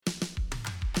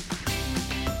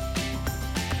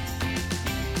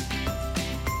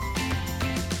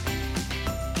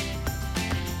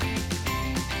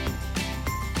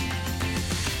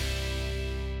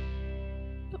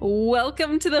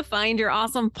Welcome to the Find Your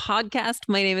Awesome podcast.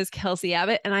 My name is Kelsey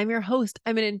Abbott, and I'm your host.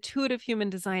 I'm an intuitive human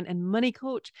design and money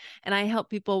coach, and I help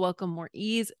people welcome more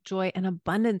ease, joy, and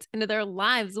abundance into their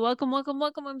lives. Welcome, welcome,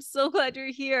 welcome. I'm so glad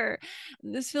you're here.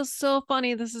 This feels so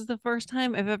funny. This is the first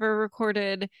time I've ever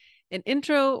recorded an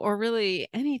intro or really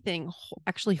anything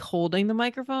actually holding the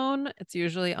microphone. It's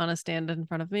usually on a stand in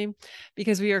front of me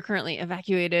because we are currently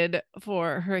evacuated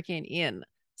for Hurricane Ian.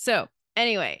 So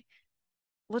anyway,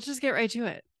 let's just get right to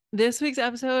it. This week's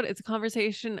episode, it's a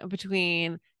conversation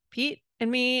between Pete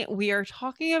and me. We are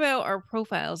talking about our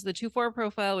profiles, the 2-4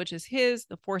 profile, which is his,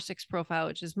 the 4-6 profile,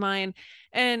 which is mine.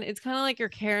 And it's kind of like your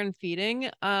care and feeding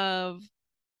of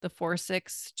the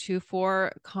 4-6,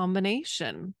 2-4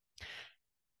 combination.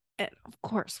 And of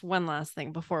course, one last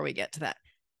thing before we get to that.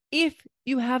 If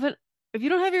you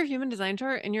don't have your human design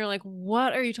chart and you're like,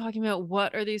 what are you talking about?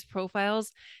 What are these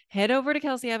profiles? Head over to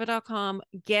kelseyabbott.com,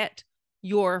 get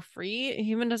your free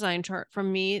human design chart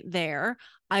from me there.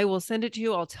 I will send it to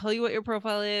you. I'll tell you what your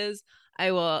profile is. I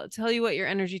will tell you what your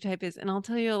energy type is, and I'll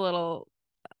tell you a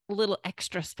little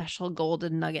extra special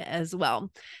golden nugget as well.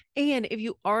 And if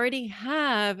you already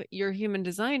have your human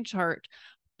design chart,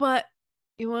 but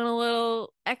you want a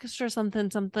little extra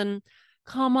something,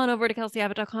 come on over to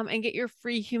kelseyabbott.com and get your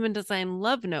free human design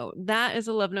love note. That is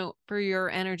a love note for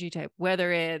your energy type,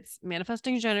 whether it's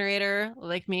manifesting generator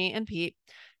like me and Pete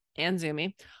and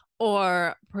Zumi,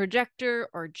 or projector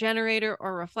or generator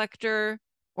or reflector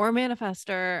or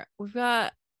manifester. We've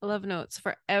got love notes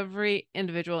for every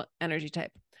individual energy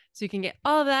type. So you can get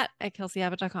all of that at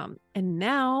kelseyabbott.com. And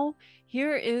now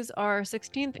here is our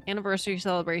 16th anniversary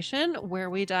celebration where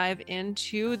we dive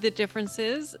into the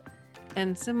differences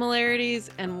and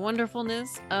similarities and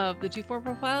wonderfulness of the 2-4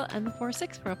 profile and the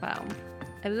 4-6 profile.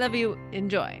 I love you.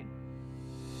 Enjoy.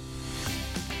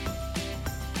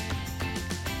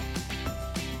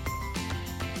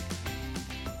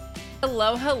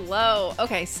 Hello.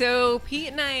 Okay, so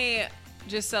Pete and I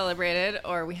just celebrated,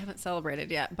 or we haven't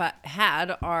celebrated yet, but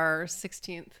had our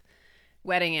 16th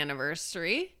wedding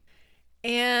anniversary.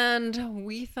 And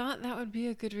we thought that would be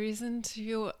a good reason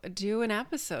to do an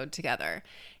episode together.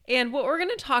 And what we're going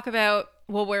to talk about,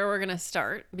 well, where we're going to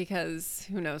start, because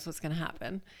who knows what's going to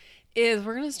happen, is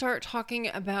we're going to start talking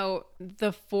about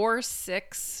the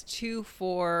 4-6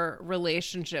 2-4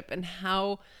 relationship and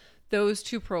how those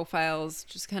two profiles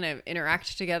just kind of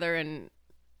interact together and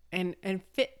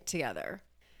fit together.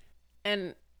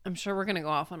 And I'm sure we're going to go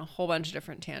off on a whole bunch of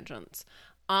different tangents.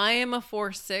 I am a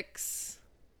 4-6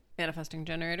 manifesting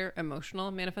generator,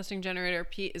 emotional manifesting generator.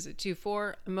 Pete is a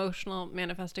 2-4 emotional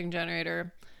manifesting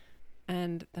generator.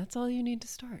 And that's all you need to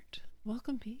start.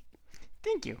 Welcome, Pete.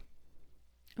 Thank you.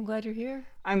 I'm glad you're here.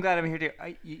 I'm glad I'm here too.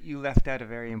 You left out a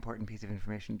very important piece of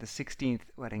information. The 16th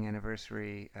wedding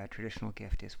anniversary traditional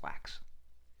gift is wax.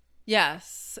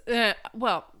 Yes.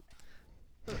 Well,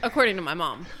 according to my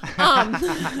mom.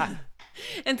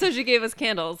 And so she gave us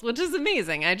candles, which is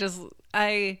amazing.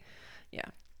 I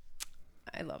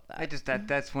love that.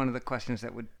 That's one of the questions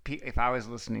that would, if I was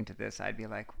listening to this, I'd be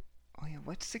like, oh yeah,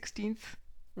 what's 16th?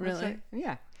 Really?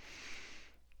 Yeah.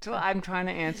 So I'm trying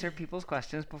to answer people's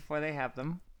questions before they have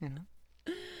them, you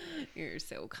know. You're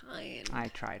so kind. I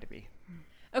try to be.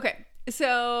 Okay.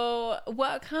 So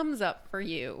what comes up for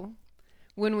you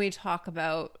when we talk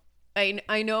about,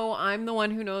 I know I'm the one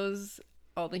who knows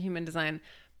all the human design,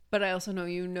 but I also know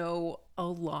you know a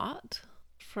lot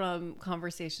from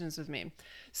conversations with me.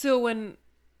 So when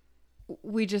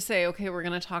we just say, okay, we're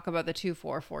going to talk about the 2-4,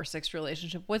 4-6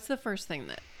 relationship, what's the first thing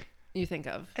that you think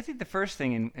of? I think the first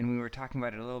thing, and we were talking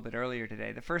about it a little bit earlier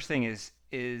today, the first thing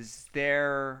is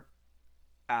there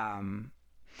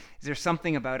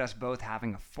something about us both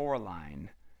having a 4-line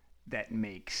that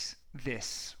makes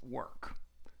this work?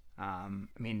 I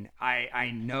mean,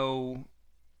 I know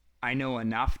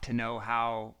enough to know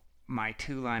how my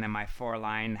 2-line and my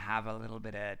 4-line have a little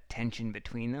bit of tension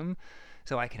between them.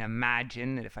 So I can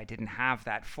imagine that if I didn't have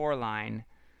that 4-line,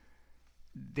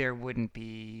 there wouldn't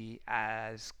be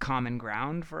as common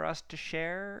ground for us to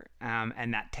share,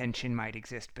 and that tension might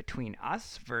exist between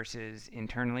us versus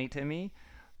internally to me.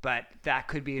 But that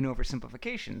could be an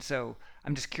oversimplification. So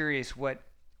I'm just curious what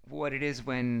it is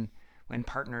when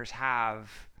partners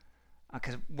have,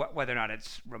 because whether or not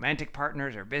it's romantic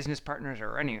partners or business partners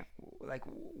or any, like,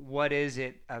 what is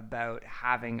it about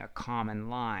having a common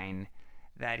line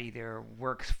that either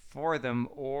works for them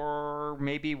or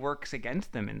maybe works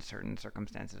against them in certain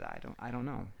circumstances? I don't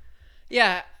know.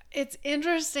 Yeah, it's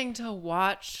interesting to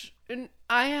watch. And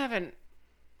I haven't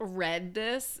read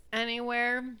this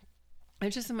anywhere.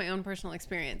 It's just in my own personal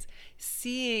experience,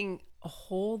 seeing a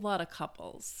whole lot of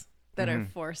couples that are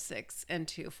 4-6 and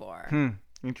 2-4.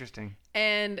 Interesting.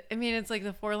 And I mean, it's like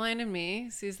the 4 line in me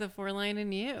sees the 4 line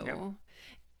in you.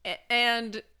 Yep.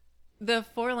 And the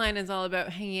 4 line is all about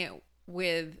hanging out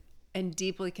with and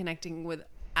deeply connecting with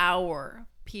our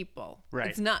people. Right.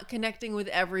 It's not connecting with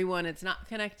everyone. It's not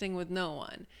connecting with no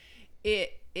one.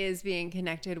 It is being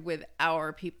connected with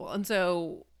our people. And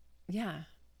so, yeah,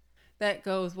 that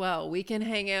goes well. We can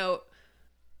hang out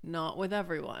not with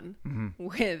everyone,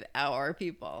 with our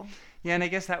people. Yeah, and I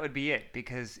guess that would be it,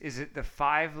 because is it the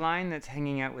 5 line that's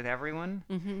hanging out with everyone?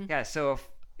 Mm-hmm. Yeah, so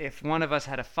if one of us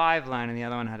had a 5 line and the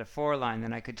other one had a 4 line,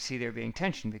 then I could see there being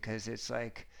tension, because it's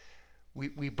like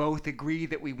we both agree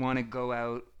that we want to go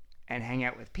out and hang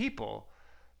out with people,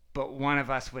 but one of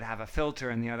us would have a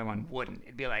filter and the other one wouldn't.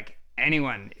 It'd be like,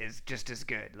 anyone is just as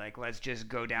good. Like, let's just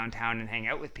go downtown and hang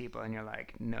out with people. And you're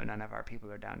like, no, none of our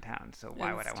people are downtown, so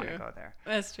why would I want to go there?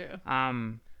 That's true.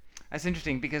 That's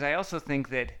interesting, because I also think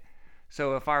that,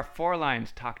 so if our 4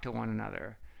 lines talk to one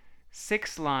another,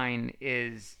 6 line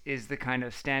is the kind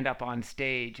of stand up on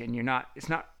stage, and it's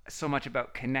not so much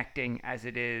about connecting as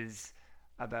it is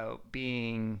about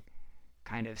being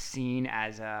kind of seen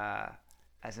as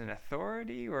an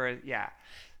authority, or Yeah.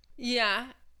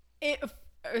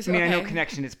 I mean, I know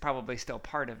connection is probably still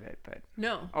part of it, but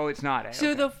no. Oh, it's not.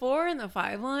 So okay. the 4 and the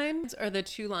 5 lines are the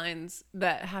 2 lines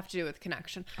that have to do with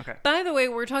connection. Okay. By the way,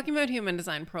 we're talking about human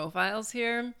design profiles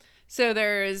here. So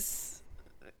there's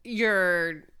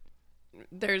a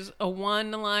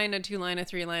 1 line, a 2 line, a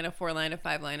 3 line, a 4 line, a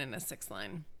 5 line, and a 6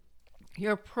 line.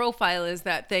 Your profile is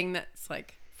that thing that's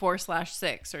like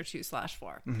 4/6 or 2/4.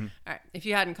 Mm-hmm. All right. If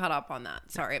you hadn't caught up on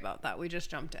that, sorry about that. We just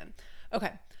jumped in.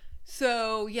 Okay.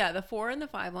 So yeah, the 4 and the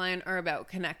 5 line are about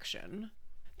connection.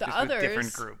 The Just others, with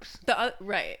different groups.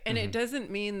 Right. And it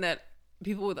doesn't mean that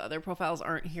people with other profiles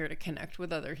aren't here to connect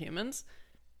with other humans,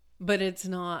 but it's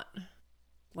not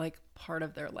like part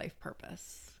of their life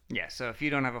purpose. Yeah, so if you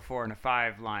don't have a 4 and a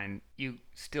 5 line, you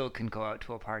still can go out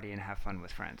to a party and have fun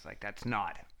with friends. Like, it's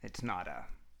not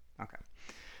okay.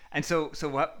 And so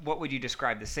what would you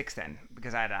describe the 6 then?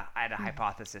 Because I had a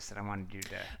hypothesis that I wanted you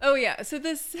to. Oh yeah, so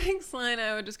the 6 line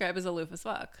I would describe as aloof as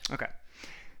fuck. Okay,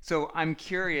 so I'm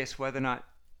curious whether or not,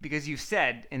 because you've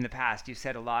said in the past, you've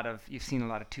seen a lot of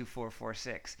 2, 4, 4,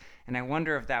 6, and I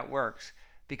wonder if that works,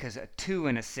 because a 2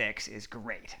 and a 6 is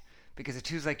great, because a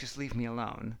 2 is like, just leave me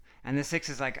alone, and the 6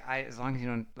 is like, as long as you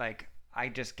don't, like, I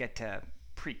just get to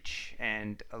preach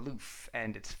and aloof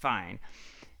and it's fine.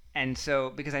 And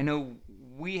so, because I know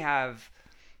we have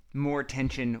more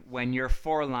tension when your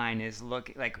 4 line is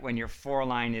when your 4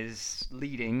 line is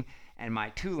leading and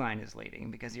my 2 line is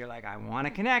leading, because you're like, I want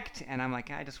to connect, and I'm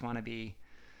like, I just want to be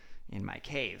in my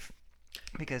cave,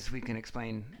 because we can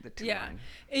explain the 2 line.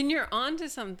 And you're onto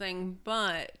something,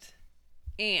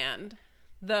 and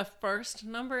the first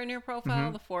number in your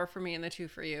profile, the 4 for me and the 2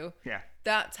 for you,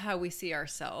 that's how we see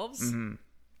ourselves. Mm-hmm.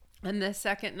 And the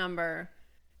second number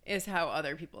is how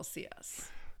other people see us.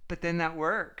 But then that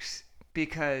works,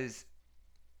 because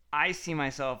I see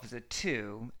myself as a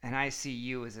 2 and I see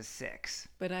you as a 6.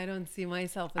 But I don't see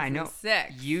myself as a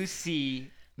 6. You see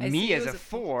me as a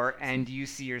 4 and you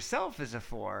see yourself as a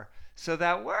 4. So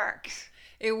that works.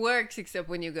 It works, except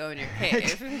when you go in your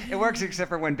cave. It works except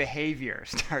for when behavior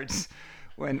starts,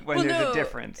 when there's a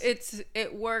difference.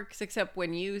 It works except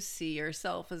when you see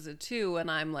yourself as a 2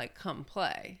 and I'm like, come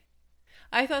play.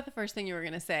 I thought the first thing you were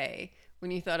going to say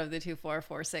when you thought of the 2, 4,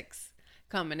 4, 6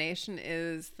 combination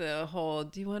is the whole,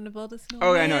 do you want to build a snowman?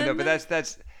 Oh, I know, no, but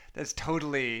that's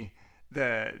totally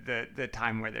the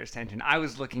time where there's tension. I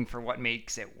was looking for what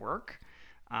makes it work,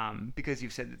 because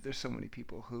you've said that there's so many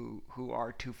people who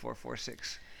are 2, 4, 4,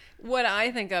 6. What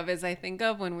I think of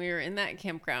when we were in that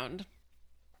campground.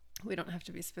 We don't have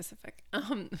to be specific.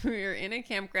 We were in a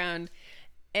campground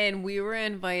and we were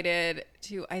invited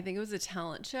to, I think it was a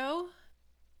talent show.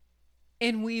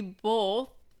 And we both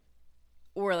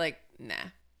were like, nah.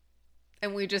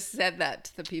 And we just said that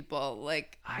to the people,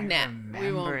 like, nah,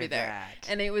 we won't be there. That.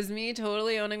 And it was me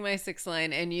totally owning my 6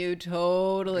 line and you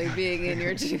totally being in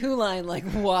your 2 line. Like,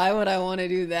 why would I want to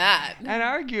do that? And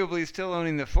arguably still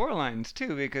owning the 4 lines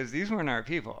too, because these weren't our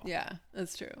people. Yeah,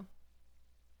 that's true.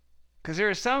 Because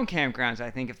there are some campgrounds, I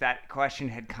think, if that question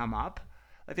had come up,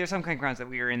 like there's some campgrounds that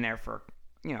we were in there for,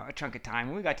 a chunk of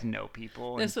time. We got to know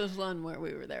people. This was one where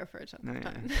we were there for a chunk of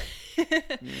time.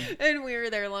 And we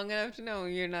were there long enough to know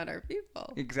you're not our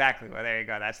people. Exactly. Well, there you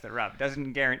go. That's the rub.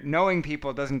 Knowing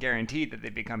people doesn't guarantee that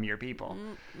they become your people.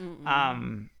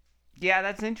 Yeah,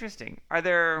 that's interesting. Are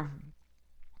there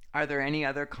any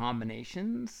other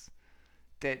combinations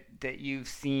that you've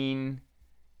seen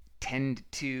tend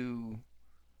to,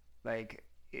 like,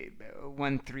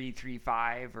 1, 3, 3,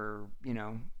 5, or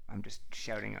I'm just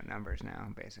shouting out numbers now,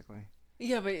 basically.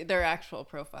 Yeah, but they're actual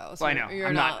profiles. Well, I know.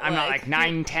 I'm not like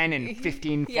 9, 10, and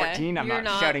 15, 14. I'm not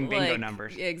shouting bingo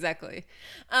numbers. Exactly.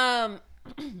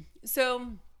 So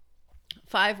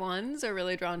 5-1s are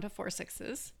really drawn to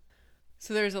 4-6s.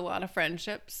 So there's a lot of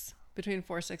friendships between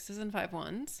 4-6s and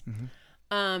 5-1s.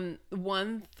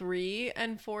 1-3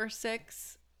 and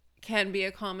 4-6 can be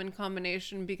a common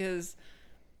combination because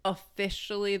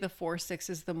officially the 4-6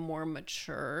 is the more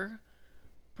mature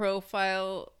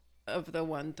profile of the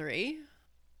 1-3.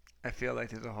 I feel like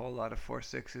there's a whole lot of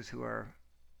 4-6s who are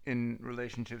in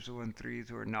relationships with 1-3s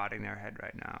who are nodding their head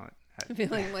right now.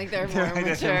 Feeling like they're more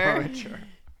mature.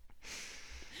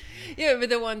 Yeah, but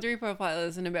the 1-3 profile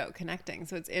isn't about connecting.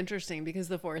 So it's interesting because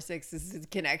the 4-6 is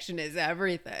connection is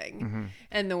everything.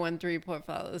 And the 1-3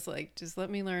 profile is like, just let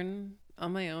me learn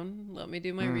on my own. Let me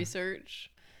do my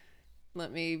research.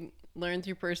 Let me learn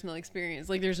through personal experience.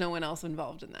 Like there's no one else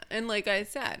involved in that. And like I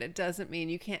said, it doesn't mean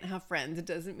you can't have friends. It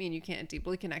doesn't mean you can't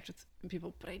deeply connect with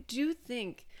people. But I do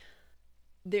think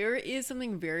there is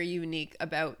something very unique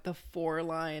about the 4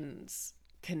 lines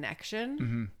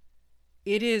connection.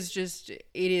 It is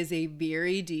a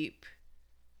very deep,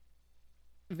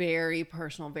 very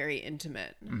personal, very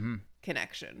intimate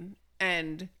connection.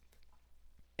 And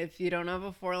if you don't have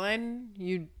a 4 line,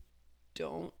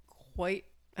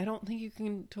 I don't think you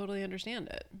can totally understand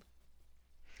it.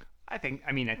 I think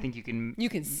you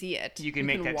can see it. You can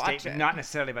make that statement, not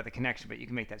necessarily about the connection, but you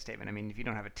can make that statement. I mean, if you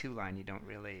don't have a 2 line, you don't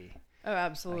really. Oh,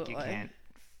 absolutely. Like you can't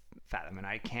fathom, and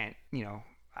I can't.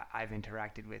 I've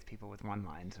interacted with people with 1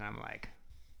 lines, and I'm like,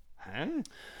 huh?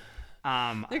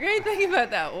 The great thing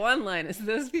about that 1 line is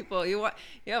those people you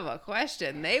have a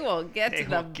question, they will get to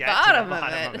the bottom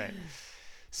of it.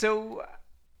 So,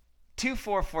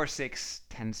 2-4, 4-6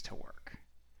 tends to work.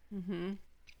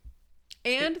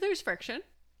 And there's friction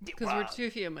because we're 2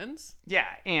 humans. Yeah,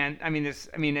 and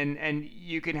and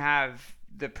you can have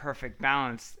the perfect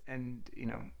balance, and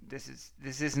this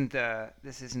isn't a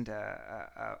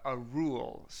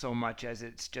rule so much as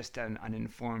it's just an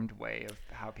uninformed way of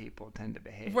how people tend to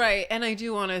behave. Right, and I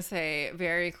do want to say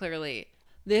very clearly,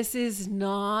 this is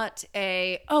not 2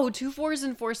 4s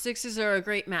and 4 6s are a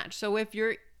great match. So if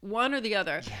you're one or the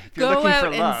other, go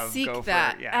out and seek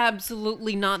that.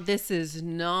 Absolutely not. This is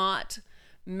not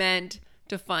meant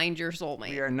to find your soulmate.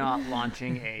 We are not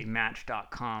launching a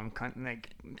Match.com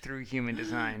through human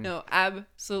design. No,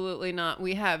 absolutely not.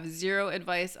 We have zero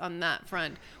advice on that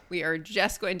front. We are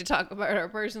just going to talk about our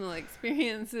personal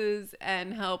experiences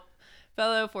and help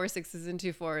fellow 4-6s and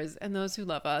 2-4s and those who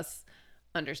love us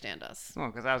understand us. Well,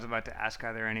 because I was about to ask,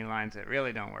 are there any lines that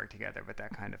really don't work together, but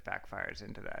that kind of backfires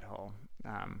into that whole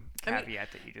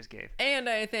caveat that you just gave. And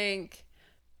I think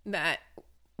that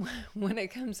when it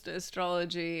comes to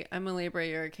astrology, I'm a Libra,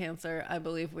 you're a Cancer. I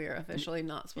believe we are officially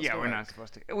not supposed to work. Yeah, we're not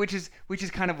supposed to. Which is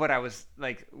kind of what I was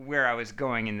like, where I was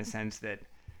going, in the sense that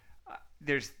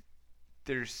there's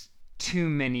too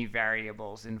many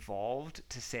variables involved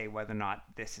to say whether or not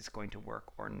this is going to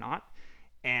work or not.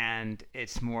 And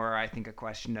it's more, I think, a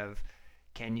question of,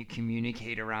 can you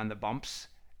communicate around the bumps,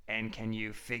 and can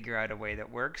you figure out a way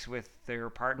that works with your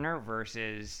partner,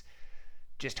 versus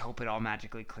just hope it all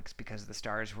magically clicks because the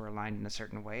stars were aligned in a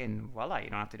certain way and voila,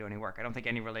 you don't have to do any work. I don't think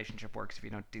any relationship works if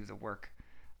you don't do the work.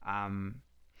 I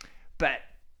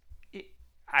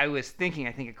was thinking,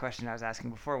 I think a question I was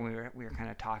asking before when we were kind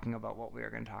of talking about what we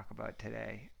were going to talk about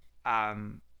today,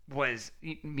 was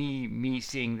me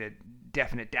seeing the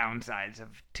definite downsides of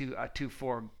a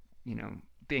 2-4,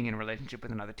 being in a relationship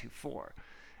with another 2-4.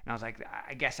 And I was like,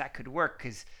 I guess that could work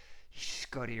because you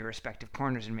just go to your respective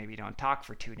corners and maybe don't talk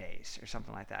for 2 days or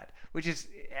something like that, which is,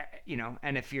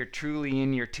 and if you're truly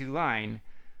in your 2 line,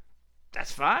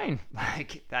 that's fine.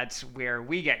 Like, that's where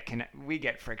we get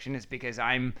friction, is because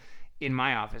I'm in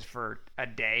my office for a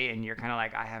day and you're kind of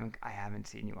like, I haven't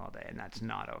seen you all day, and that's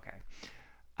not okay.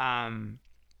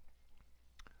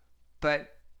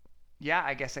 But yeah,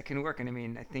 I guess that can work. And I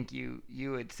mean, I think you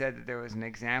had said that there was an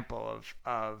example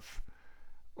of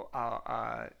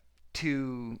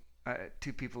two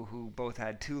people who both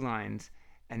had 2 lines,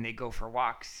 and they go for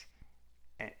walks,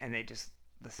 and they just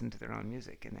listen to their own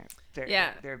music, and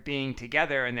they're being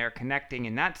together and they're connecting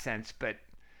in that sense, but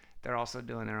they're also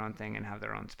doing their own thing and have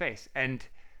their own space. And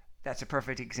that's a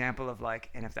perfect example of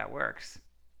like, and if that works,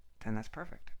 then that's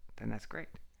perfect. Then that's great.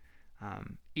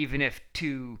 Even if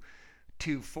two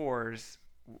 4s,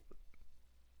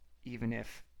 even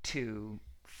if 2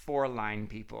 4-line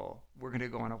people were going to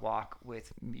go on a walk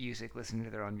with music, listening to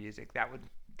their own music, that would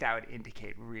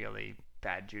indicate really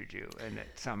bad juju, and that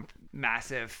some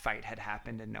massive fight had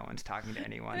happened and no one's talking to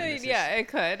anyone. It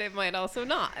could. It might also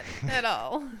not at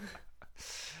all.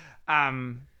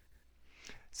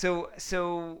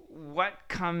 So what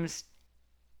comes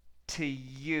to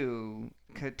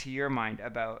your mind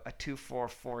about a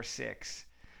 2-4-4-6,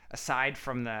 aside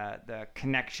from the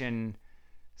connection,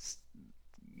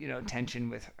 tension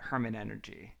with Hermit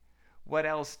energy? What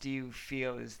else do you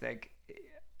feel is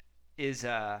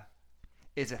a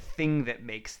thing that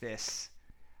makes this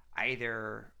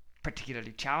either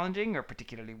particularly challenging or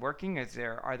particularly working?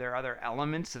 Are there other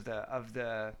elements of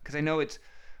the because I know it's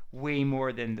way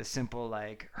more than the simple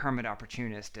like Hermit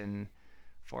opportunist and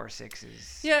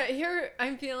 4-6s. Yeah, here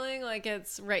I'm feeling like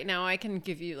it's right now I can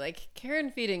give you like care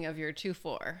and feeding of your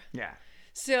 2-4. Yeah.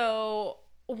 So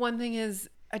one thing is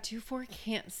a 2-4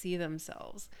 can't see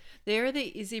themselves. They are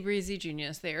the easy breezy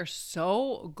genius. They are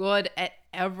so good at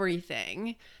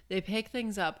everything. They pick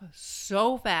things up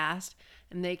so fast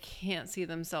and they can't see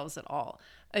themselves at all.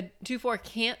 A 2-4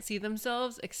 can't see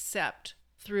themselves except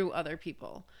through other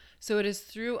people. So it is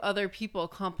through other people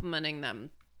complimenting them,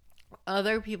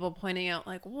 other people pointing out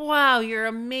like, wow, you're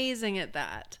amazing at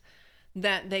that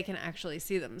they can actually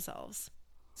see themselves.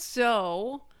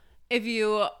 So if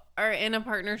you are in a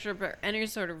partnership or any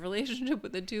sort of relationship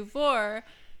with a 2-4,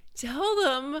 tell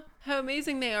them how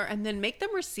amazing they are and then make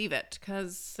them receive it,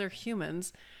 because they're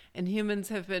humans and humans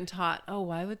have been taught, oh,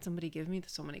 why would somebody give me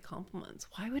so many compliments?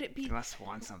 Why would it be? You must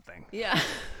want something. Yeah.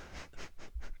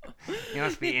 You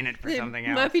must be in it for something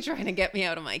else. Might be trying to get me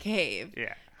out of my cave.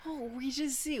 Yeah. Oh, we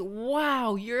just see,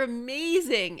 wow, you're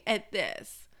amazing at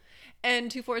this.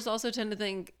 And 2-4s also tend to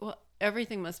think, well,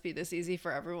 everything must be this easy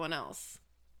for everyone else.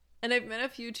 And I've met a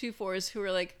few 2-4s who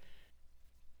are like,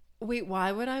 wait,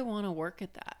 why would I want to work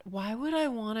at that? Why would I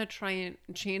want to try and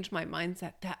change my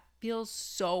mindset? That feels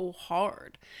so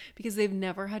hard, because they've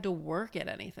never had to work at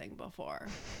anything before,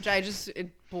 which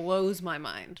it blows my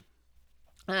mind.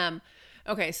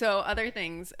 Okay, so other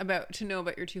things to know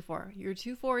about your 2-4. Your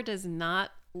 2-4 does not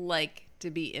like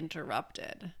to be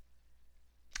interrupted.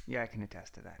 Yeah, I can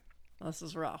attest to that. This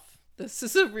is rough. This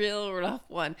is a real rough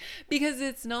one, because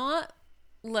it's not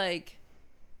like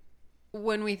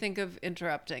when we think of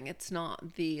interrupting, it's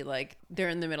not the like they're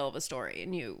in the middle of a story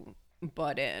and you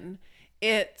butt in.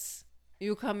 It's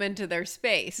you come into their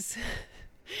space.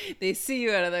 They see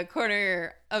you out of the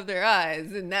corner of their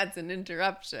eyes, and that's an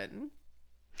interruption.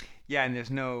 Yeah, and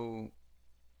there's no,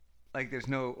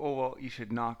 oh, well, you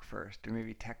should knock first, or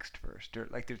maybe text first, or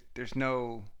like there's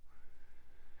no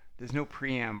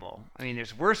preamble. I mean,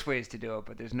 there's worse ways to do it,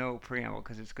 but there's no preamble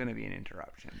because it's going to be an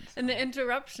interruption. So. And the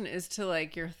interruption is to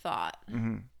like your thought,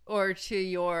 mm-hmm. or to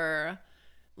your,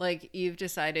 like, you've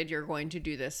decided you're going to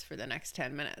do this for the next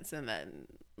 10 minutes, and then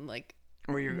like,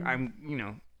 or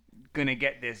I'm going to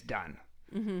get this done.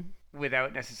 Mm-hmm.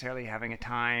 Without necessarily having a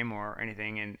time or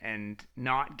anything, and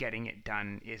not getting it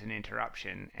done is an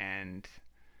interruption, and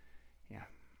yeah.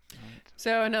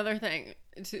 So another thing,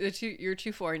 your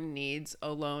 2-4 needs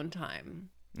alone time.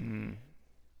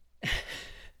 Mm-hmm.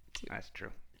 That's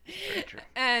true. Very true.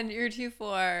 And your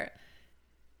 2-4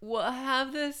 will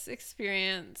have this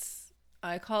experience,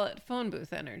 I call it phone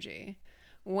booth energy,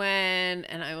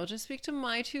 and I will just speak to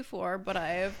my 2-4, but I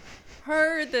have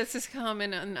heard this is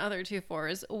common in other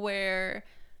 2-4s, where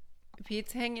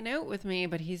Pete's hanging out with me,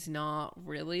 but he's not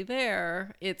really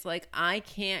there. It's like I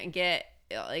can't get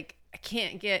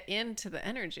into the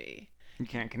energy. You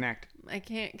can't connect. I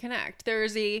can't connect.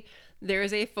 There's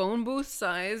a phone booth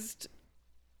sized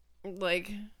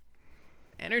like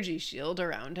energy shield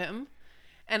around him.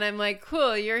 And I'm like,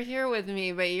 cool, you're here with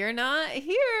me, but you're not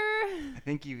here. I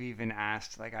think you've even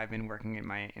asked, like, I've been working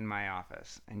in my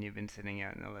office, and you've been sitting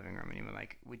out in the living room, and you were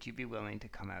like, would you be willing to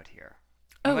come out here?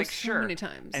 I'm like, so sure. Many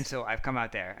times. And so I've come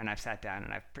out there, and I've sat down,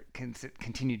 and I've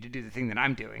continued to do the thing that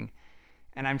I'm doing.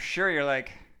 And I'm sure you're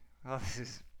like, well, this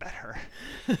is better,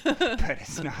 but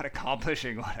it's not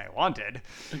accomplishing what I wanted,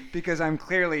 because I'm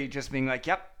clearly just being like,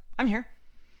 yep, I'm here.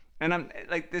 And I'm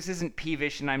like, this isn't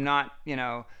peevish, and I'm not,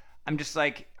 I'm just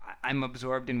like, I'm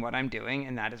absorbed in what I'm doing,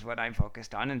 and that is what I'm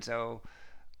focused on. And so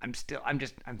I'm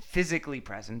physically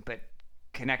present, but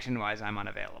connection wise, I'm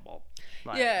unavailable.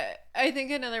 Yeah. I think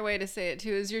another way to say it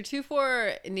too is your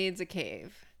 2-4 needs a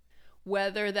cave,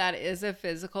 whether that is a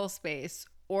physical space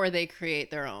or they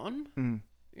create their own. Mm-hmm.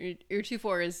 Your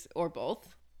 2-4 is, or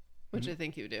both, which mm-hmm. I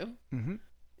think you do. Mm-hmm.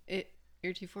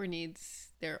 Your 2-4 needs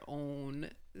their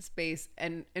own space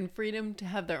and freedom to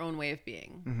have their own way of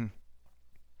being. Mm-hmm.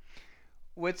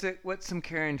 What's some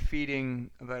care and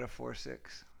feeding about a 4-6?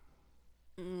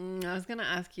 I was gonna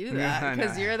ask you that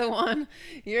because you're the one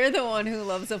who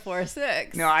loves a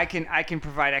 4-6. No, I can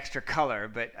provide extra color,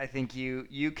 but I think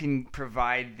you can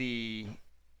provide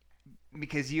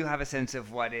because you have a sense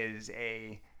of what is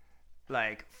a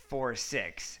like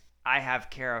 4-6, I have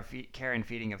care and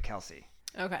feeding of Kelsey,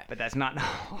 Okay. but that's not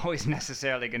always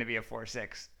necessarily going to be a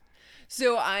 4-6.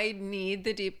 So I need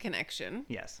the deep connection.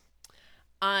 Yes.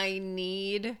 I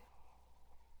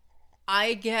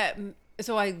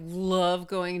love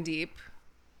going deep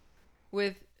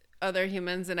with other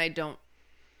humans, and I don't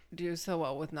do so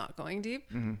well with not going deep.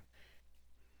 Mm-hmm.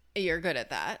 You're good at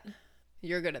that.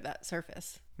 You're good at that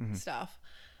surface stuff.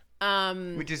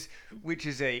 Which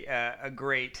is a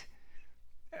great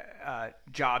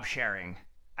job sharing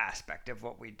aspect of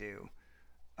what we do.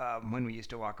 When we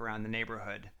used to walk around the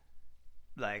neighborhood,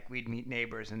 like we'd meet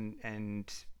neighbors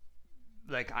and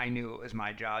like I knew it was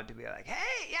my job to be like,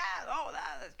 hey, yeah, oh,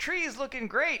 the tree is looking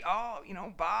great. Oh,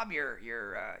 Bob, your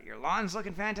lawn's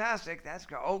looking fantastic. That's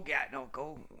great. Oh yeah, no,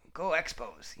 go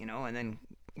expos, and then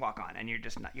walk on. And you're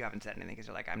just not, you haven't said anything because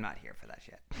you're like, I'm not here for that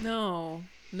shit. No,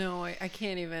 I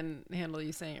can't even handle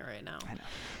you saying it right now. I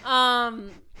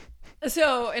know.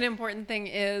 So an important thing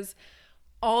is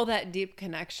all that deep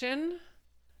connection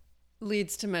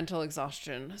leads to mental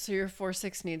exhaustion. So your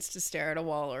 4-6 needs to stare at a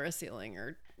wall or a ceiling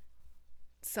or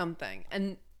something.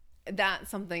 And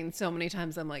that's something so many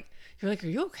times I'm like, you're like, are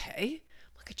you okay?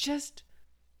 I'm like, I just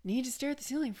need to stare at the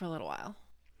ceiling for a little while.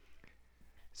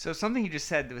 So something you just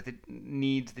said with it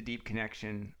needs the deep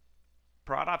connection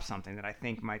brought up something that I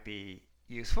think might be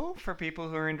useful for people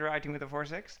who are interacting with a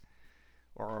 4-6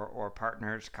 or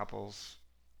partners, couples.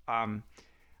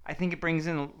 I think it brings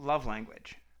in love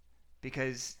language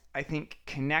because I think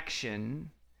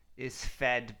connection is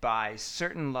fed by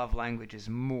certain love languages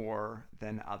more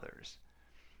than others.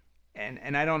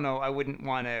 And I don't know, I wouldn't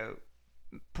want to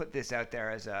put this out there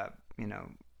as a,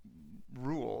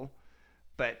 rule,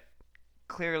 but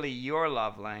clearly your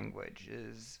love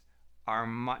languages are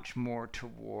much more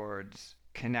towards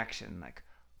connection, like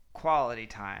quality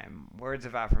time, words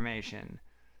of affirmation.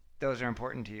 Those are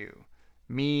important to you.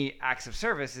 Me, acts of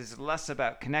service is less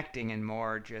about connecting and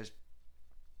more just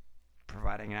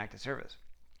providing an act of service.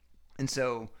 And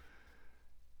so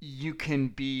you can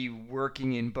be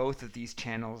working in both of these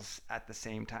channels at the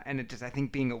same time. And I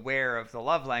think being aware of the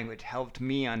love language helped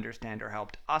me understand, or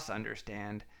helped us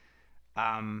understand,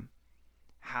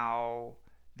 how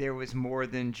there was more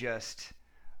than just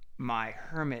my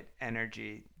hermit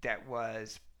energy that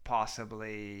was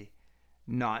possibly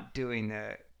not doing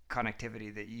the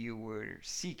connectivity that you were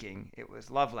seeking. It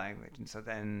was love language. And so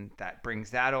then that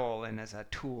brings that all in as a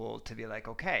tool to be like,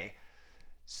 okay,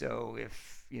 so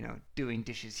if, doing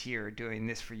dishes here, doing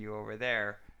this for you over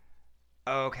there,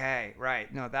 okay,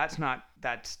 right. No, that's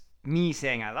me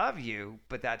saying I love you,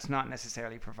 but that's not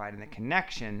necessarily providing the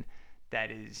connection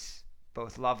that is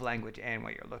both love language and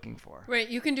what you're looking for. Right.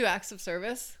 You can do acts of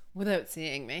service without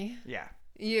seeing me. Yeah.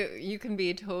 You can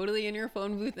be totally in your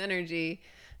phone booth energy,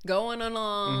 going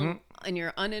along in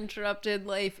your uninterrupted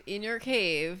life in your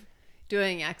cave,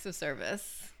 doing acts of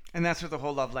service. And that's where the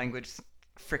whole love language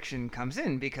friction comes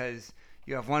in, because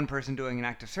you have one person doing an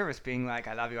act of service being like,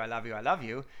 I love you, I love you, I love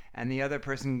you. And the other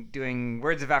person doing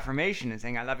words of affirmation and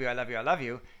saying, I love you, I love you, I love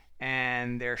you.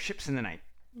 And they're ships in the night.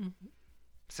 Mm-hmm.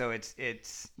 So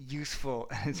it's useful.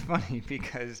 And it's funny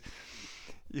because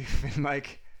you've been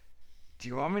like, do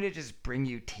you want me to just bring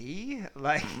you tea?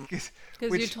 Like, because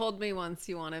you told me once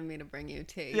you wanted me to bring you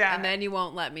tea. Yeah. And then you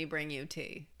won't let me bring you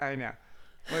tea. I know.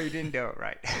 Well, you didn't do it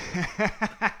right.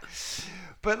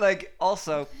 But like,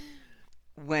 also,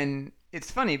 when it's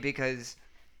funny because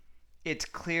it's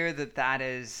clear that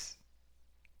is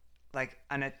like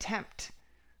an attempt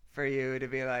for you to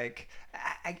be like,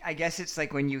 I guess it's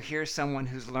like when you hear someone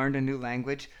who's learned a new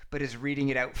language but is reading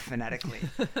it out phonetically.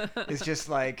 It's just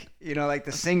like, like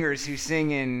the singers who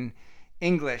sing in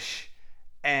English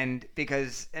and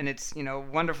it's,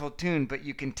 wonderful tune, but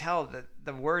you can tell that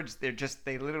the words,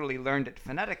 they literally learned it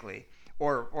phonetically,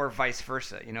 or vice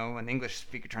versa, an English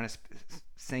speaker trying to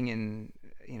sing in,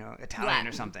 Italian Latin.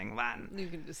 or something, Latin. You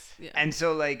can just, yeah. And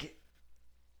so like,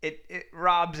 it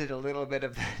robs it a little bit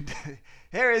of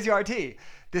here is your tea.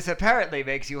 This apparently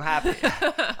makes you happy.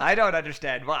 I don't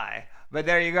understand why, but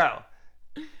there you go.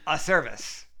 A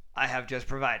service I have just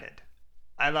provided.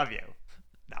 I love you.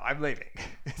 Now I'm leaving.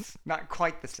 It's not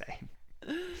quite the same.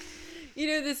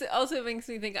 This also makes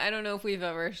me think, I don't know if we've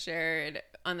ever shared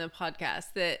on the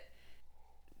podcast that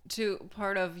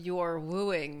part of your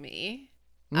wooing me,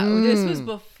 this was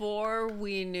before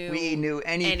we knew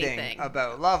anything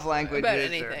about love languages. About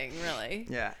anything, really.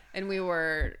 Yeah. And we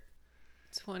were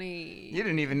 20. You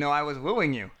didn't even know I was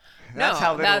wooing you. That's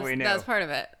how little we knew. That's part of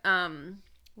it.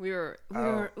 We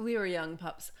were young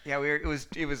pups. Yeah,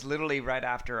 it was literally right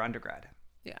after undergrad.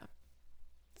 Yeah.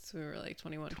 So we were like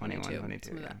 21, 21, 22.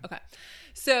 22, yeah. Okay.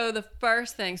 So the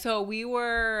first thing, so we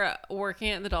were working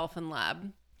at the dolphin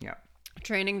lab, Yeah.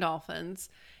 training dolphins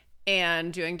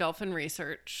and doing dolphin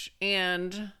research.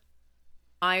 And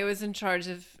I was in charge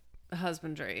of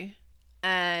husbandry.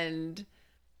 And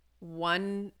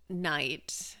one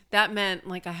night, that meant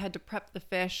like I had to prep the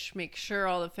fish, make sure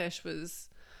all the fish was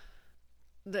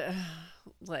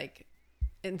like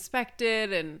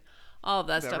inspected and all of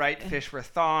that stuff. The right fish were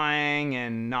thawing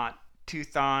and not too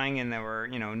thawing, and there were,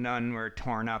 none were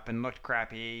torn up and looked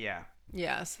crappy. Yeah.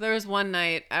 Yeah. So there was one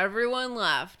night, everyone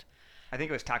left. I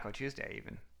think it was Taco Tuesday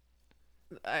even.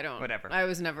 I don't. Whatever. I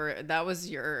was never. That was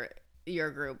your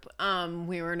group.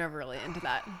 We were never really into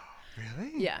that.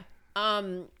 Really? Yeah.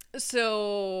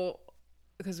 So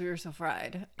because we were so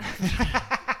fried.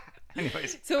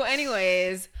 Anyways,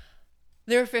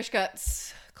 there were fish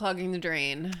guts clogging the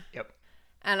drain. Yep.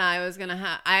 And I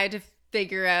had to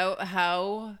figure out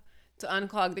how to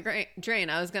unclog the drain.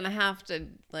 I was gonna have to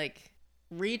like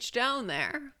reach down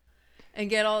there and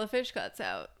get all the fish guts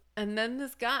out. And then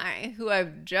this guy who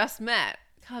I've just met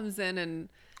comes in and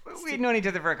we'd known each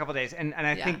other for a couple of days, and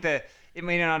I think that it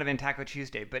may not have been Taco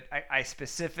Tuesday, but I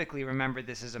specifically remember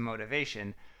this as a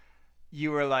motivation.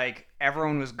 You were like,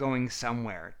 everyone was going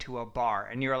somewhere to a bar,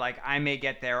 and you were like, I may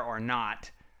get there or not.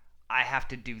 I have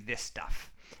to do this stuff.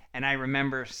 And I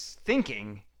remember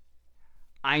thinking,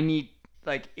 I need,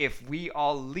 like, if we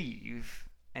all leave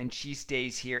and she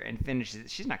stays here and finishes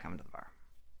it, she's not coming to the bar.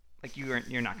 Like,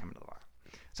 you're not coming to the bar.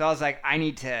 So I was like, I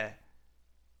need to,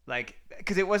 like,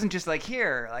 because it wasn't just like,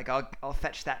 here, like, I'll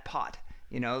fetch that pot.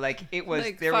 Like, it was,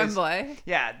 like there fun was, boy.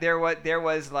 Yeah, there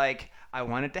was like, I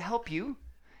wanted to help you,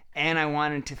 and I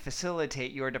wanted to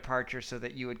facilitate your departure so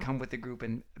that you would come with the group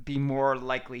and be more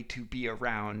likely to be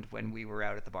around when we were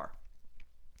out at the bar.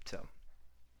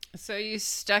 So you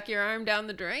stuck your arm down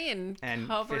the drain and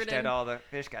covered fished out all the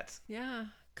fish guts. Yeah,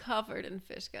 covered in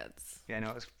fish guts. Yeah, no,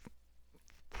 it was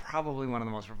probably one of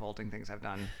the most revolting things I've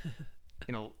done,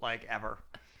 like ever.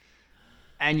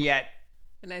 And yet,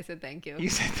 and I said thank you. You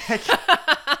said thank you.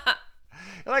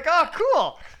 You're like, oh,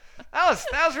 cool. That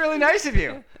was really nice of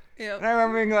you. Yep. And I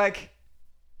remember being like,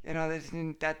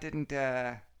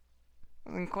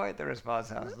 wasn't quite the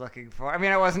response I was looking for. I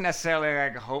mean, I wasn't necessarily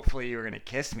like, hopefully you were going to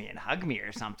kiss me and hug me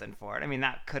or something for it. I mean,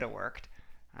 that could have worked.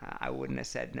 I wouldn't have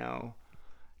said no.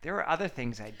 There were other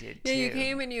things I did, too. Yeah, you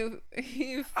came and you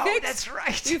fixed... Oh, that's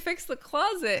right. You fixed the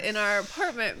closet in our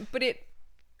apartment, but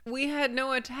we had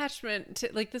no attachment to,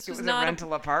 like, this was not a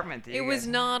rental apartment. It was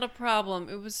not a problem.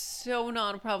 It was so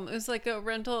not a problem. It was like a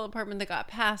rental apartment that got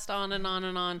passed on and on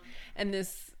and on, and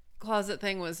this closet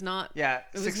thing was not. Yeah, it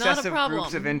was successive not a problem.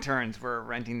 groups of interns were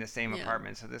renting the same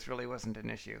apartment, so this really wasn't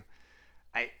an issue.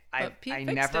 I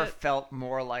never felt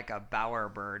more like a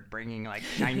bowerbird bringing like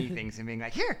shiny things and being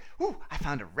like, here, ooh, I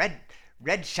found a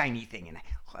red shiny thing, and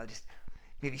I'll just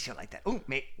maybe she'll like that. Ooh,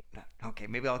 maybe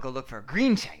I'll go look for a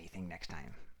green shiny thing next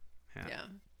time. Yeah.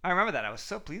 I remember that. I was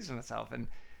so pleased with myself, and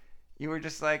you were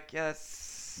just like, yeah,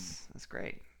 that's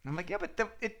great. And I'm like, yeah, but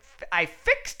I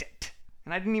fixed it,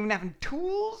 and I didn't even have any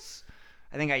tools.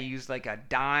 I think I used like a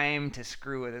dime to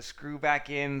screw the screw back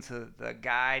in, so the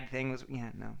guide thing was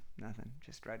nothing,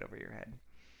 just right over your head.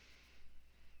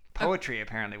 Poetry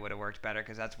apparently would have worked better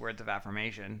because that's words of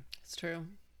affirmation. It's true.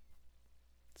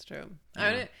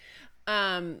 Yeah.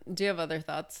 Do you have other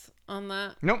thoughts on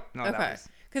that? Nope. No, okay.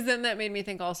 Because then that made me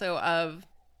think also of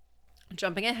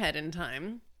jumping ahead in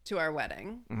time to our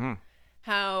wedding. Mm-hmm.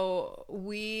 How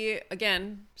we,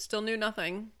 again, still knew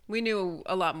nothing. We knew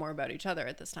a lot more about each other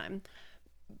at this time.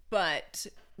 But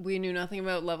we knew nothing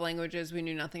about love languages. We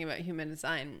knew nothing about human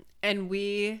design. And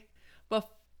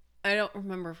I don't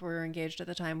remember if we were engaged at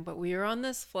the time, but we were on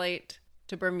this flight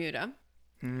to Bermuda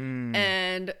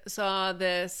and saw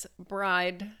this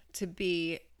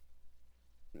bride-to-be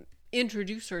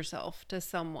introduce herself to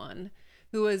someone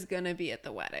who was going to be at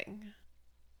the wedding.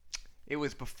 It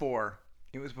was before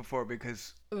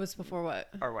because... It was before what?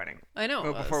 Our wedding. I know.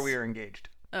 Well, before we were engaged.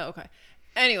 Oh, okay.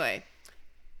 Anyway,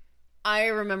 I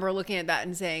remember looking at that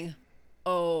and saying,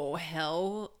 oh,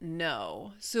 hell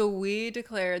no. So we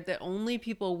declared that only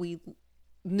people we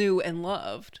knew and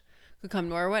loved could come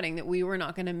to our wedding, that we were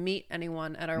not going to meet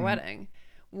anyone at our wedding,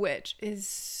 which is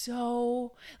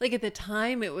so... Like, at the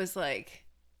time, it was like,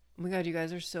 oh my God, you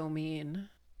guys are so mean.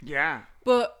 Yeah.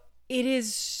 But it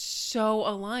is so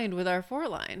aligned with our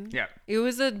 4-line. Yeah. It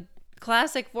was a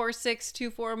classic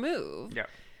 4-6-2-4 move. Yeah.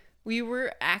 We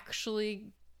were actually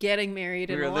getting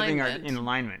married in alignment. We were living in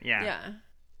alignment, yeah. Yeah.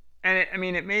 And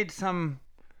it made some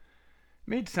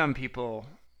people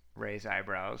raise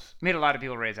eyebrows. Made a lot of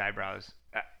people raise eyebrows.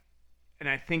 and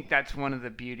I think that's one of the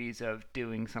beauties of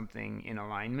doing something in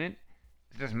alignment.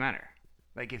 It doesn't matter.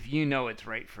 Like if you know it's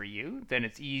right for you, then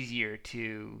it's easier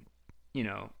to,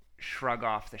 shrug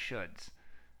off the shoulds.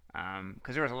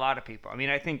 Because there was a lot of people. I mean,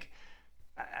 I think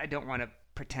I don't want to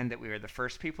pretend that we were the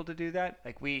first people to do that.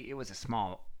 Like it was a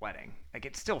small wedding. Like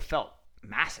it still felt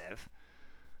massive.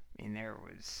 I mean, there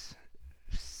was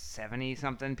 70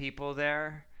 something people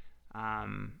there,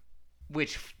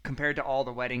 which compared to all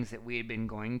the weddings that we had been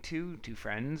going to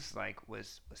friends, like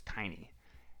was tiny.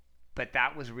 But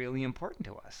that was really important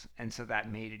to us, and so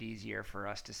that made it easier for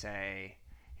us to say,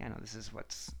 yeah, no, this is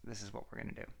what we're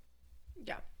gonna do.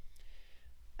 Yeah,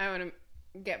 I want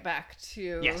to get back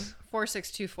to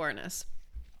 4624ness.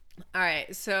 All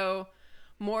right, so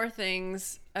more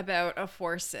things about a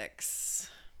 4-6.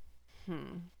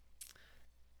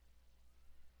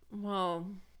 Well,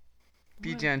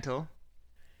 be gentle.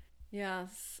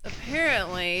 Yes.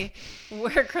 Apparently,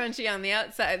 we're crunchy on the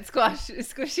outside,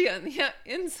 squishy on the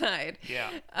inside.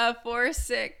 Yeah. A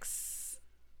 4-6,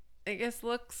 I guess,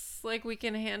 looks like we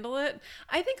can handle it.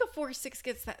 I think a 4-6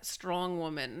 gets that strong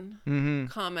woman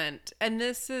comment. And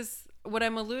this is what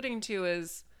I'm alluding to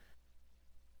is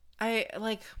I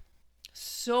like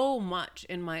so much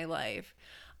in my life.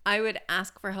 I would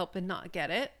ask for help and not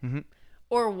get it,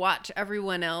 or watch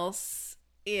everyone else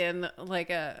in like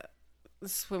a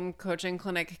swim coaching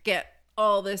clinic get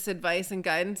all this advice and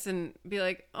guidance and be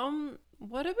like,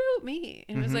 what about me?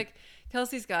 And it was like,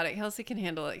 Kelsey's got it. Kelsey can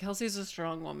handle it. Kelsey's a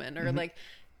strong woman, or like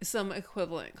some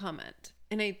equivalent comment.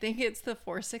 And I think it's the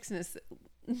 4-6ness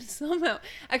somehow.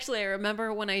 Actually, I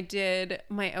remember when I did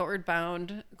my Outward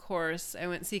Bound course, I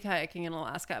went sea kayaking in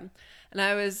Alaska, and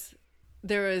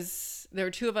there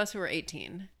were two of us who were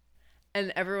 18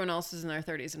 and everyone else was in their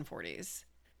 30s and 40s.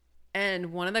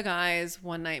 And one of the guys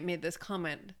one night made this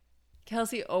comment,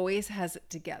 Kelsey always has it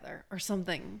together, or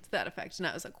something to that effect. And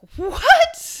I was like,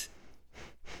 what?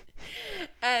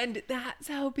 And that's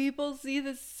how people see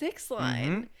the 6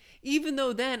 line. Even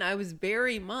though then I was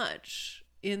very much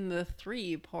in the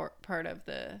 3 part of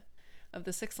the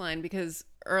 6 line, because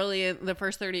early in the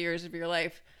first 30 years of your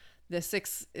life, the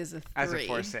 6 is a 3. As a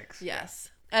 4-6. Yes.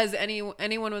 As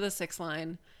anyone with a 6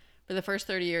 line, for the first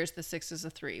 30 years, the 6 is a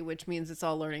 3, which means it's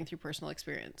all learning through personal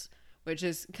experience, which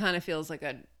is kind of feels like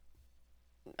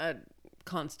a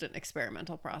constant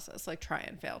experimental process, like try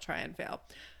and fail.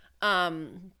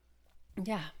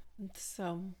 Yeah.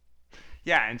 So.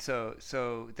 Yeah, and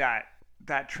so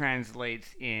that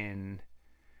translates in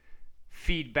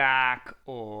feedback,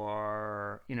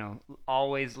 or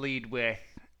always lead with,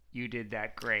 you did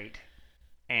that great,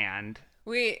 and.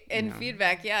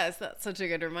 Feedback, yes, that's such a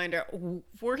good reminder.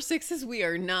 4-6s, we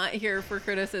are not here for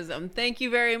criticism. Thank you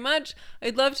very much.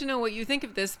 I'd love to know what you think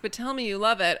of this, but tell me you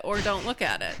love it or don't look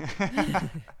at it.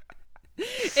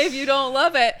 If you don't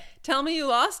love it, tell me you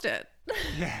lost it.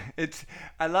 Yeah,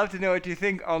 I love to know what you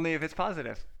think, only if it's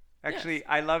positive. Actually, yes.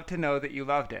 I love to know that you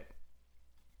loved it.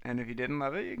 And if you didn't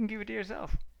love it, you can keep it to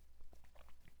yourself.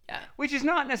 Yeah. Which is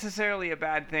not necessarily a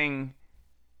bad thing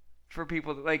for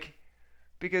people that, like,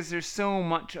 because there's so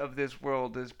much of this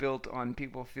world is built on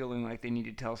people feeling like they need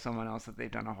to tell someone else that they've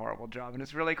done a horrible job. And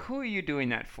it's really like, who are you doing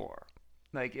that for?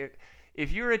 Like,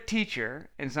 if you're a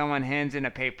teacher and someone hands in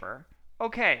a paper,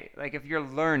 okay. Like, if you're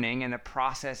learning and the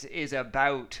process is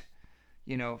about,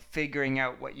 figuring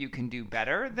out what you can do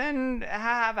better, then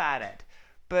have at it.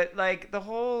 But, like, the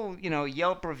whole,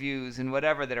 Yelp reviews and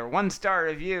whatever that are 1-star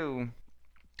review,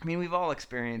 I mean, we've all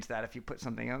experienced that. If you put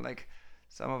something out, like,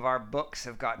 some of our books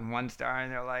have gotten 1 star,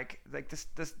 and they're like this.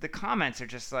 The comments are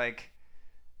just like,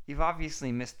 you've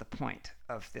obviously missed the point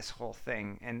of this whole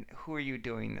thing, and who are you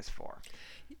doing this for?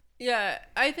 Yeah,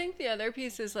 I think the other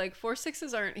piece is like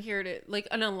 4-6s aren't here to, like,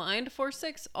 an aligned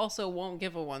 4-6 also won't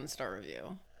give a 1-star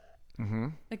review.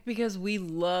 Like, because we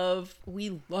love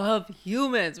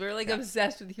humans. We're like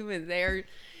obsessed with humans.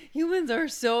 Humans are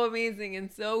so amazing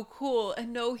and so cool,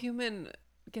 and no human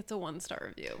gets a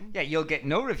 1-star review. Yeah, you'll get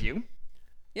no review.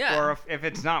 Yeah. Or if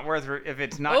it's not if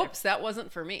it's not. Oops, that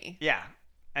wasn't for me. Yeah.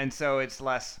 And so it's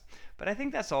less. But I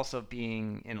think that's also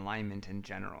being in alignment in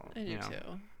general. I do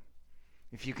too.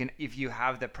 If you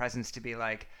have the presence to be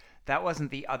like, that wasn't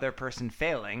the other person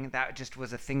failing, that just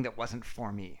was a thing that wasn't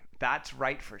for me. That's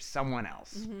right for someone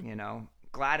else.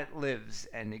 Glad it lives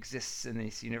and exists in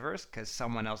this universe because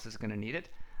someone else is going to need it.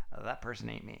 That person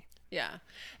ain't me. Yeah.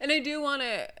 And I do want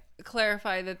to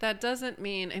clarify that doesn't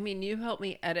mean, you help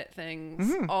me edit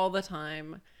things all the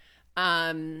time.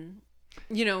 My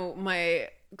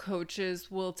coaches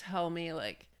will tell me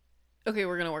like, okay,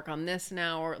 we're going to work on this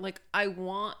now. Or like, I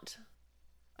want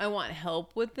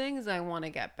help with things. I want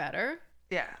to get better.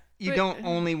 Yeah. You don't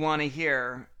only want to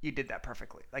hear you did that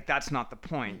perfectly. Like, that's not the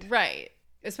point. Right.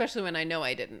 Especially when I know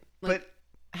I didn't. Like,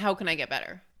 but how can I get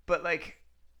better? But like,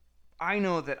 I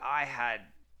know that I had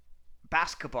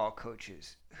basketball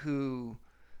coaches who,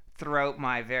 throughout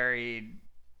my very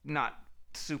not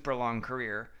super long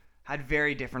career, had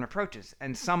very different approaches.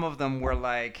 And some of them were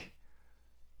like,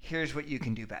 here's what you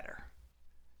can do better.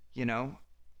 You know?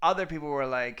 Other people were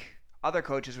like, other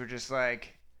coaches were just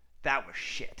like, that was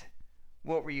shit.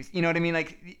 What were you know what I mean?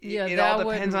 Like, it all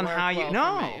depends on how you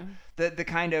the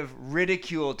kind of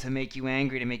ridicule to make you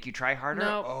angry, to make you try harder.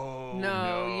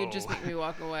 No, you just make me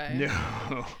walk away.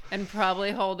 No. And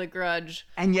probably hold a grudge.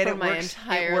 And yet for my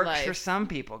entire life. For some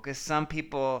people, because some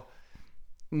people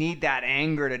need that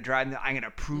anger to drive them. I'm gonna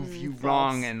prove you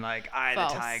wrong, and like the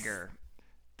tiger.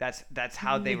 That's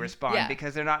how they respond,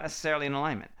 because they're not necessarily in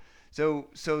alignment. So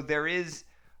there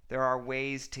are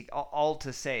ways to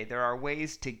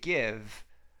give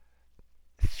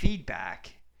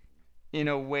feedback in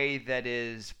a way that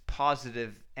is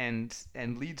positive and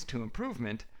leads to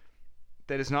improvement,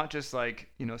 that is not just like,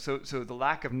 so the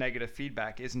lack of negative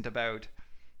feedback isn't about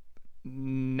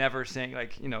never saying,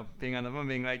 like, being on the phone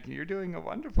being like, you're doing a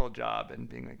wonderful job, and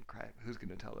being like, crap, who's going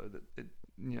to tell her that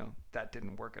that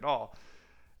didn't work at all.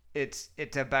 It's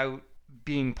about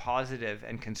being positive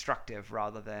and constructive,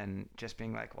 rather than just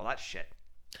being like, well, that's shit.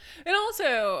 And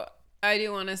also, I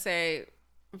do want to say,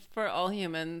 for all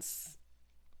humans,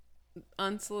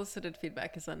 unsolicited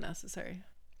feedback is unnecessary.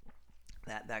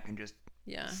 That can just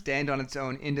stand on its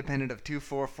own, independent of 2,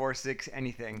 4, 4, 6,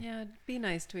 anything. Yeah, be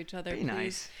nice to each other. Be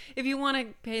nice. If you want to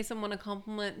pay someone a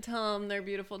compliment, tell them they're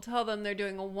beautiful. Tell them they're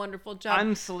doing a wonderful job.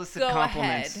 Unsolicited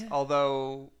compliments,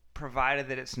 although provided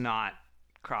that it's not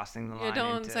crossing the line. You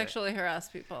don't sexually harass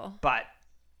people. But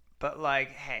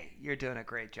like, hey, you're doing a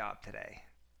great job today.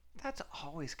 That's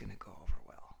always going to go over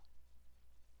well.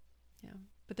 Yeah,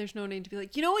 but there's no need to be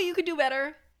like, you know what, you could do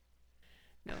better.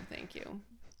 No, thank you.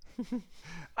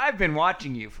 I've been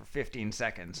watching you for 15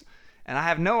 seconds, and I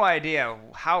have no idea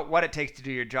what it takes to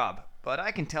do your job, but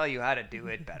I can tell you how to do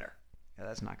it better. Yeah,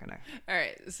 that's not gonna. All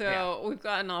right, so we've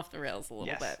gotten off the rails a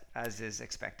little bit, as is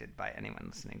expected by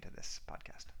anyone listening to this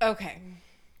podcast. Okay,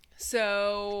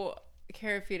 so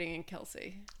care feeding and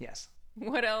Kelsey. Yes.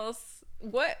 What else?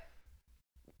 What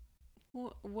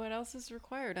else is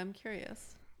required? I'm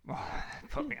curious. Well,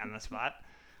 put me on the spot.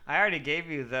 I already gave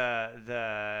you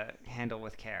the handle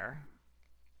with care.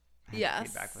 Yes.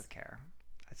 Feedback with care.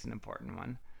 That's an important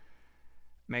one.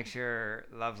 Make sure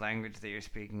love language that you're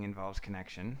speaking involves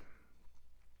connection.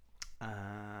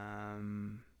 I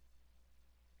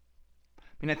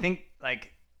mean, I think,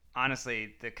 like,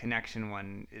 honestly, the connection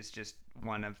one is just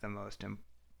one of the most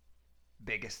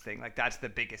biggest thing. Like, that's the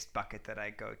biggest bucket that I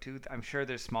go to. I'm sure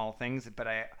there's small things, but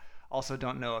I also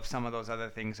don't know if some of those other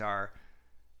things are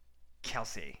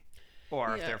Kelsey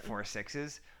or if they're 4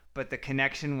 6s. But the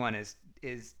connection one is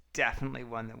definitely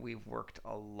one that we've worked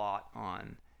a lot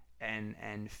on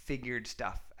and figured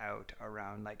stuff out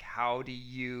around, like,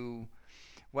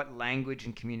 what language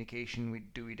and communication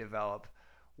do we develop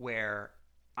where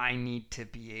I need to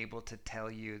be able to tell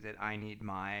you that I need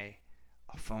my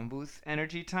phone booth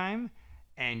energy time,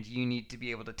 and you need to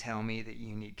be able to tell me that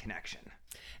you need connection.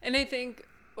 And I think,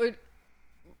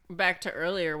 back to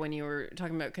earlier when you were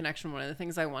talking about connection, one of the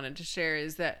things I wanted to share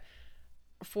is that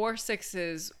 4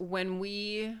 6s, when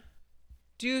we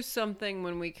do something,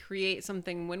 when we create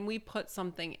something, when we put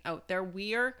something out there,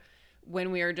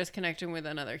 when we are just connecting with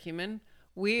another human,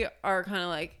 we are kind of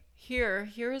like, here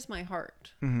is my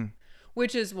heart. Mm-hmm.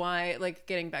 Which is why, like,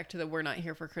 getting back to we're not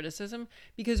here for criticism,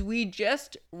 because we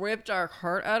just ripped our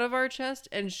heart out of our chest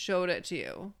and showed it to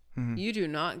you. Mm-hmm. You do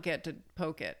not get to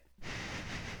poke it.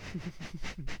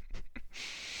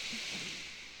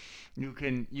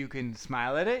 You can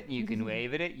smile at it, you can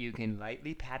wave at it, you can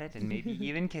lightly pat it, and maybe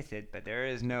even kiss it, but there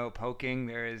is no poking,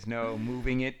 there is no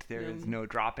moving it, there is no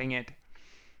dropping it.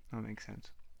 That makes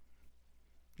sense.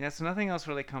 Yeah, so nothing else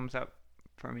really comes up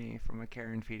for me from a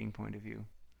care and feeding point of view.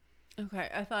 Okay,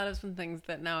 I thought of some things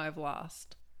that now I've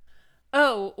lost.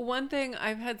 Oh, one thing,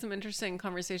 I've had some interesting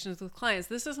conversations with clients.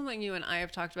 This is something you and I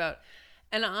have talked about,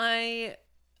 and I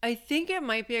think it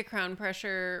might be a crown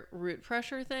pressure, root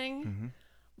pressure thing, mm-hmm.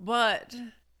 But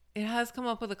it has come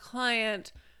up with a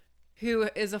client who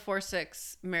is a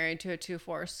 4/6 married to a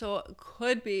 2/4. So it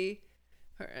could be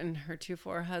her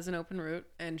 2/4 has an open root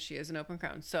and she has an open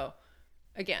crown. So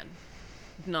again,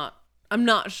 I'm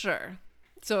not sure.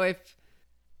 So if,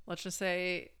 let's just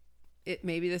say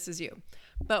maybe this is you,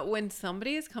 but when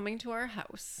somebody is coming to our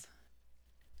house,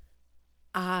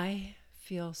 I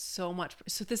feel so much.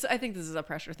 So I think this is a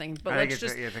pressure thing, but I've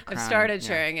started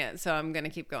sharing it. So I'm going to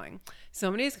keep going.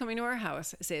 Somebody is coming to our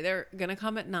house, say they're going to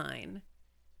come at 9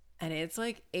 and it's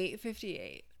like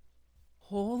 8:58.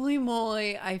 Holy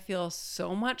moly. I feel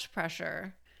so much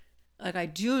pressure. Like I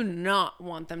do not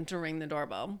want them to ring the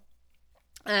doorbell.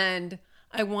 And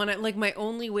I want it, like my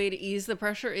only way to ease the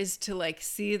pressure is to like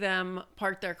see them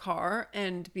park their car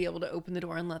and be able to open the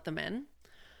door and let them in.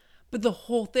 But the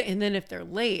whole thing, and then if they're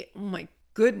late, oh my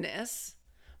goodness,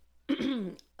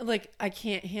 like I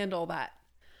can't handle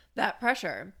that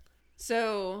pressure.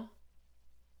 So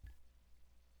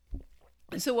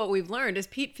what we've learned is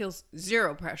Pete feels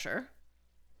zero pressure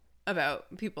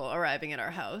about people arriving at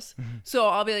our house. Mm-hmm. So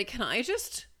I'll be like, can I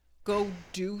just go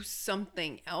do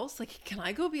something else? Like, can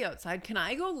I go be outside? Can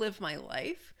I go live my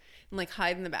life and like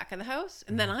hide in the back of the house?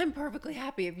 And then I'm perfectly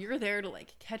happy if you're there to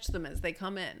like catch them as they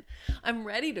come in. I'm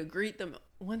ready to greet them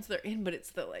once they're in, but it's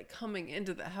the like coming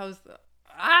into the house.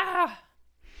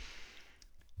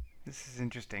 This is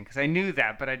interesting because I knew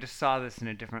that, but I just saw this in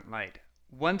a different light.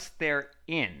 Once they're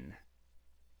in,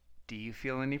 do you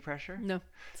feel any pressure? No,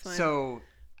 it's fine. So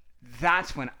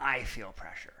that's when I feel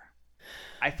pressure.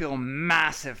 I feel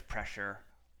massive pressure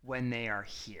when they are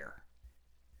here.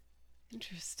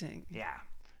 Interesting. Yeah.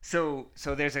 So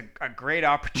there's a great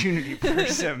opportunity for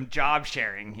some job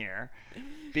sharing here,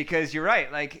 because you're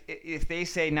right. Like if they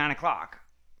say 9:00,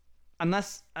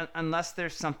 unless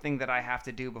there's something that I have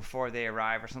to do before they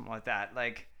arrive or something like that,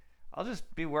 like I'll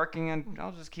just be working and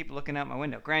I'll just keep looking out my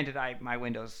window. Granted, my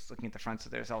window's looking at the front, so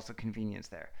there's also convenience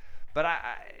there, but I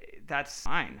that's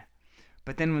fine.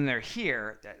 But then when they're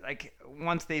here, like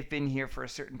once they've been here for a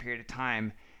certain period of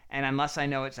time, and unless I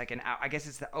know it's like I guess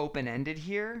it's the open-ended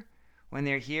here, when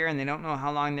they're here and they don't know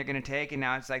how long they're going to take, and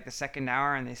now it's like the second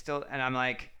hour and I'm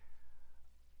like,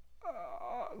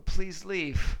 oh, please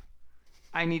leave.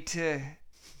 I need to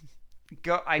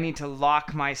go. I need to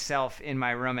lock myself in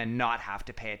my room and not have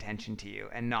to pay attention to you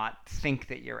and not think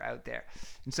that you're out there.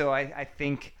 And so I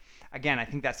think, again, I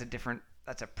think that's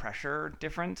a pressure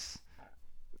difference,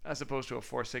 as opposed to a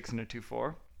 4-6 and a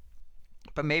 2-4.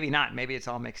 But maybe not. Maybe it's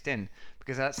all mixed in,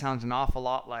 because that sounds an awful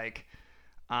lot like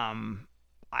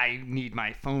I need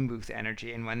my phone booth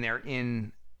energy, and when they're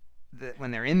in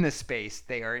the space,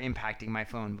 they are impacting my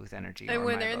phone booth energy. And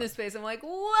when they're in the space, I'm like,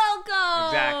 welcome.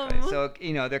 Exactly. So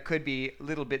there could be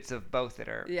little bits of both that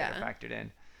are factored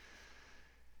in.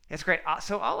 It's great.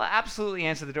 So I'll absolutely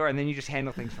answer the door, and then you just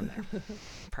handle things from there.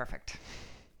 Perfect.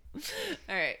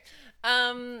 All right.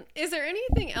 Is there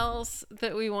anything else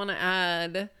that we want to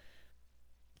add?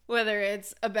 Whether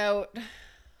it's about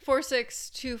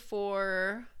 4-6,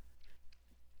 2-4,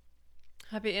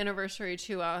 happy anniversary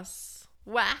to us,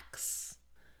 wax.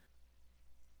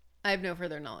 I have no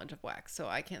further knowledge of wax, so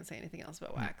I can't say anything else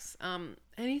about wax.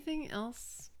 Anything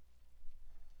else?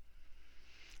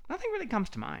 Nothing really comes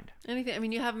to mind. Anything? I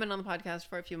mean, you haven't been on the podcast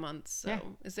for a few months, so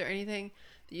Is there anything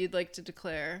that you'd like to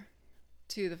declare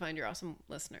to the Find Your Awesome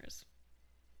listeners?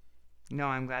 No,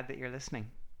 I'm glad that you're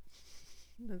listening.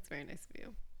 That's very nice of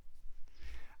you.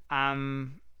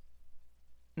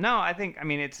 No, I think,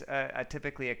 it's a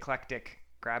typically eclectic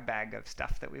grab bag of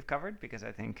stuff that we've covered, because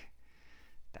I think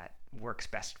that works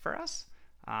best for us.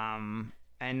 And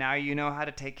now you know how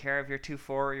to take care of your 2-4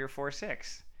 or your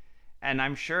 4-6. And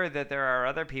I'm sure that there are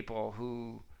other people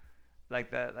who,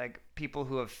 people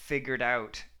who have figured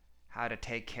out how to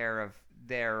take care of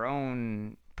their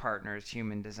own partner's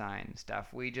human design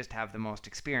stuff. We just have the most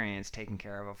experience taking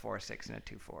care of a 4-6 and a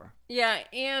 2-4. Yeah,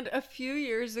 and a few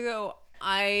years ago,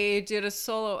 I did a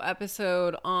solo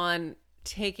episode on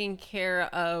taking care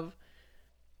of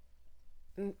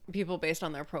people based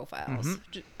on their profiles.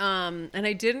 Mm-hmm. And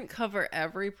I didn't cover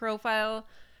every profile,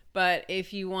 but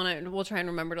if you want to, we'll try and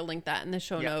remember to link that in the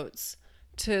show notes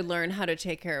to learn how to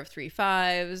take care of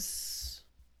 3-5s,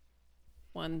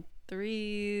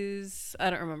 1-3s. I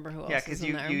don't remember who else. Yeah, because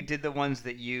you did the ones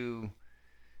that you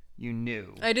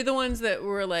knew. I did the ones that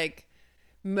were like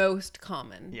most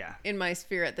common in my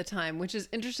sphere at the time, which is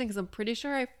interesting because I'm pretty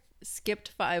sure I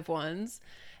skipped 5-1s,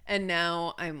 and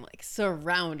now I'm like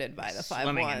surrounded by the 5-1s.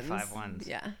 Swimming in 5-1s.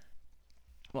 Yeah.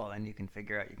 Well, then you can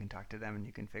talk to them and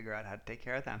you can figure out how to take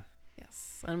care of them.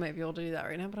 Yes. I might be able to do that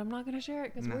right now, but I'm not going to share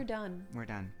it because we're done. We're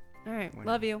done. All right.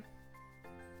 Love you.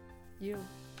 You.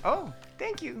 Oh,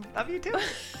 thank you. Love you too.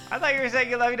 I thought you were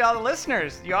saying you love you to all the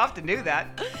listeners. You often do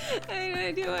that.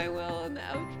 I do. I will in the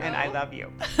outro. And I love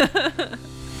you.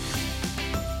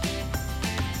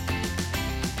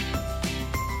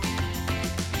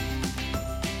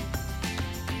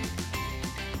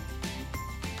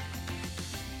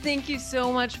 Thank you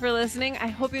so much for listening. I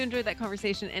hope you enjoyed that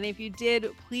conversation. And if you did,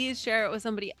 please share it with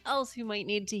somebody else who might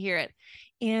need to hear it.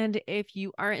 And if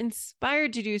you are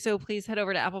inspired to do so, please head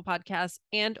over to Apple Podcasts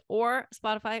and or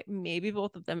Spotify, maybe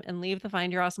both of them, and leave the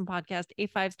Find Your Awesome podcast a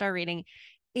 5-star rating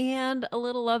and a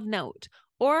little love note,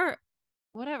 or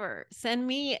whatever. Send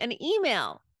me an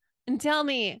email and tell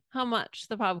me how much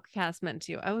the podcast meant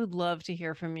to you. I would love to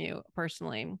hear from you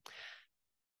personally.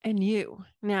 And you,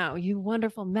 now, you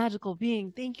wonderful, magical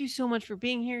being, thank you so much for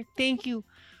being here. Thank you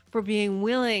for being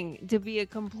willing to be a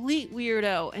complete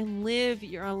weirdo and live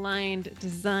your aligned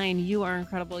design. You are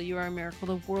incredible. You are a miracle.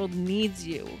 The world needs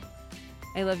you.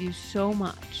 I love you so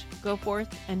much. Go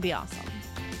forth and be awesome.